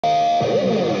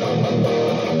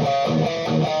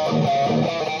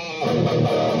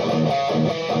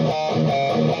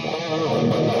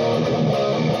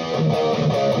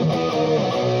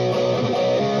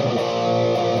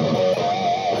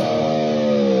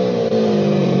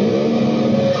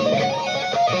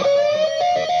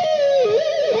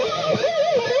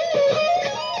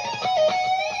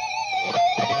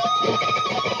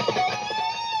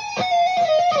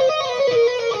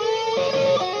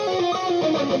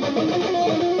This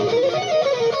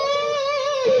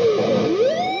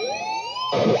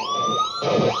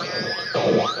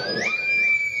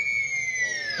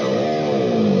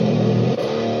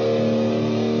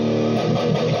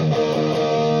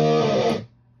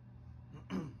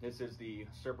is the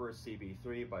Cerberus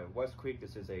CB-3 by Westcreek.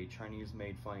 This is a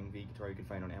Chinese-made flying V guitar you can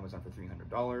find on Amazon for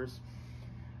 $300.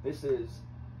 This is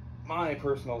my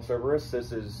personal Cerberus.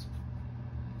 This is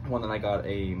one that I got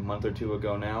a month or two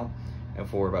ago now, and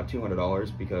for about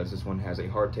 $200 because this one has a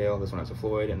hardtail, this one has a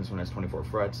Floyd, and this one has 24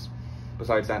 frets.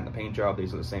 Besides that, in the paint job,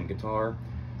 these are the same guitar.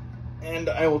 And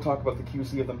I will talk about the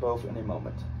QC of them both in a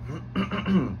moment.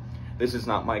 This is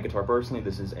not my guitar personally,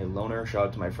 this is a loaner. Shout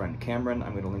out to my friend Cameron.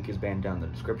 I'm going to link his band down in the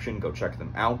description. Go check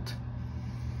them out.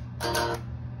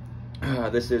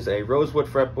 This is a rosewood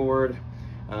fretboard,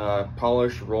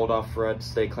 polished, rolled off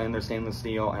frets. They claim they're stainless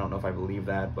steel. I don't know if I believe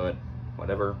that, but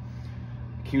whatever.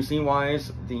 QC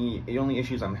wise, the only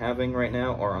issues I'm having right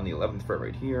now are on the 11th fret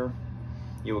right here.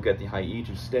 You will get the high E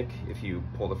to stick if you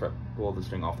pull the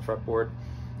string off the fretboard.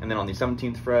 And then on the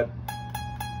 17th fret,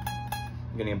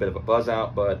 I'm getting a bit of a buzz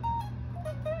out, but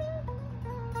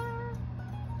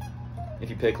if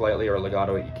you pick lightly or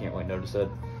legato it, you can't really notice it.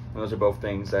 And those are both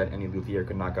things that any luthier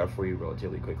could knock out for you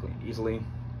relatively quickly and easily,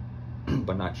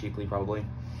 but not cheaply probably.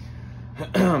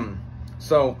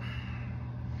 So,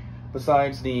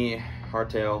 besides the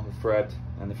hardtail, the fret,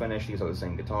 and the finish, these are the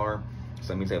same guitar. So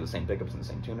that means they have the same pickups and the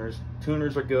same tuners.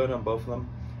 Tuners are good on both of them.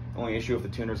 The only issue with the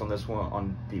tuners on this one,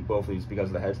 on both of these,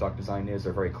 because of the headstock design, is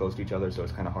they're very close to each other, so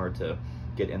it's kind of hard to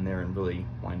get in there and really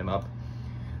wind them up.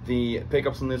 The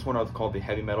pickups on this one are called the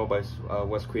Heavy Metal by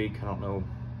Westcreek. I don't know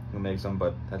who makes them,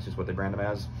 but that's just what they brand them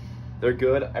as. They're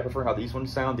good. I prefer how these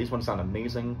ones sound. These ones sound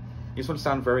amazing. These ones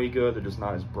sound very good. They're just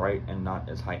not as bright and not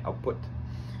as high output.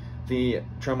 The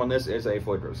trim on this is a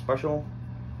Floyd Rose Special.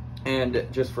 And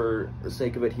just for the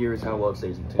sake of it, here is how well it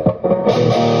stays in tune.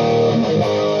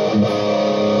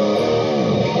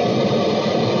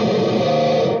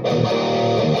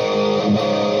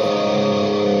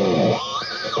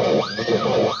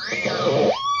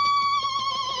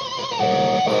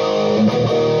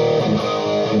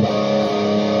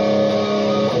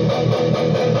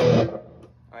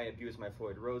 I abuse my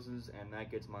Floyd Roses, and that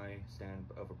gets my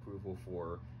stamp of approval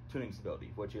for tuning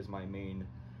stability, which is my main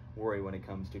worry when it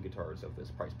comes to guitars of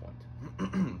this price point.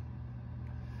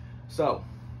 So,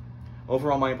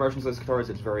 overall my impressions of this guitar is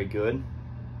it's very good,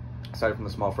 aside from the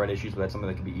small fret issues, but that's something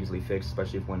that can be easily fixed,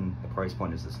 especially when the price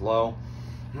point is this low.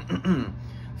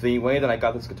 The way that I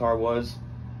got this guitar was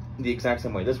the exact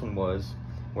same way this one was,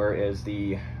 whereas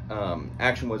the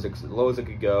action was as low as it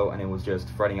could go, and it was just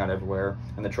fretting out everywhere,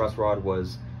 and the truss rod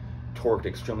was torqued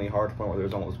extremely hard to the point where there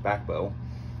was almost back bow.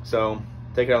 So,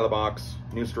 take it out of the box,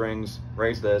 new strings,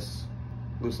 raise this,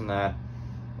 loosen that,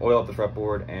 oil up the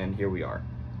fretboard, and here we are.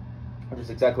 Which is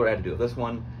exactly what I had to do with this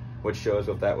one, which shows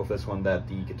with this one that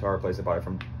the guitar plays the body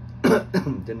from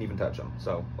didn't even touch them,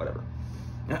 so whatever.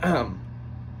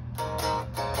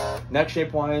 Neck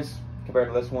shape wise, compared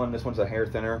to this one's a hair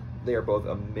thinner. They are both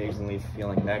amazingly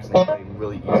feeling necks, and they play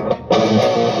really easily.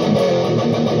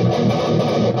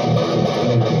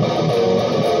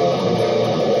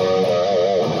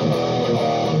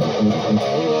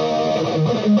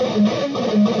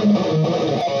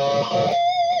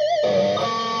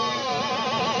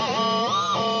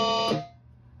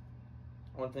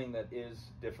 One thing that is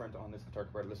different on this guitar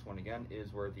compared to this one again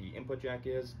is where the input jack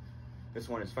is. This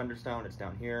one is Fender style and it's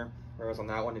down here, whereas on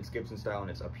that one it's Gibson style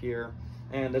and it's up here.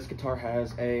 And this guitar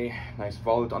has a nice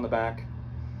volute on the back,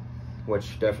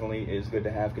 which definitely is good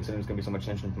to have considering there's going to be so much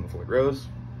tension from the Floyd Rose.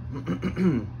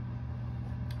 The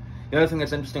other thing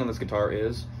that's interesting on this guitar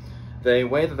is the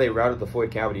way that they routed the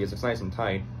Floyd cavity is it's nice and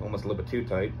tight, almost a little bit too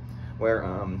tight, where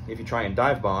if you try and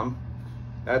dive bomb,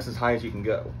 that's as high as you can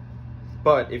go.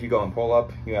 But if you go and pull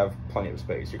up, you have plenty of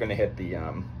space. You're going to hit the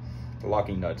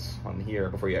locking nuts on here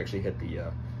before you actually hit the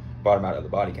bottom out of the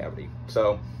body cavity.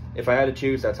 So if I had to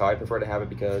choose, that's how I prefer to have it,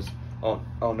 because oh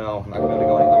no, I'm not going to be able to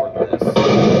go any lower than this.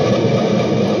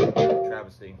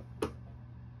 Travesty.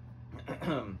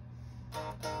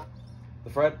 The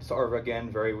frets are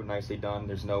again very nicely done.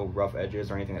 There's no rough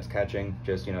edges or anything that's catching.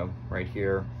 Just, you know, right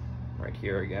here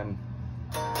again.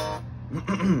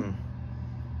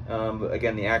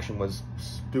 Again, the action was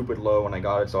stupid low when I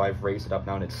got it, so I've raised it up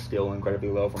now, and it's still incredibly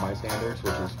low for my standards,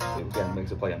 which is, again,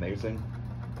 makes it play amazing.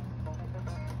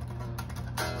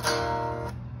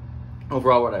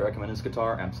 Overall, would I recommend this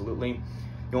guitar? Absolutely.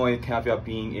 The only caveat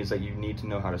being is that you need to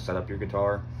know how to set up your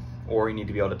guitar, or you need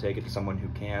to be able to take it to someone who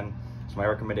can. So my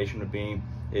recommendation would be,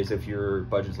 is if your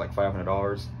budget's like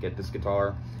 $500, get this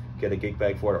guitar, get a gig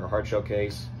bag for it or a hard shell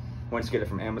case. Once you get it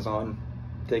from Amazon,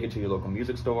 take it to your local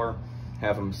music store,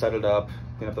 have him set it up,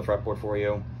 clean up the fretboard for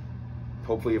you.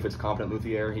 Hopefully, if it's a competent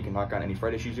luthier, he can knock out any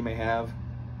fret issues you may have.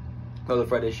 Though the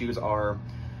fret issues are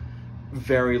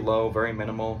very low, very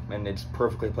minimal, and it's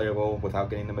perfectly playable without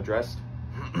getting them addressed.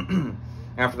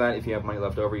 After that, if you have money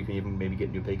left over, you can even maybe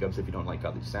get new pickups if you don't like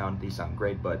how these sound. These sound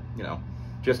great, but, you know,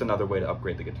 just another way to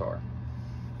upgrade the guitar.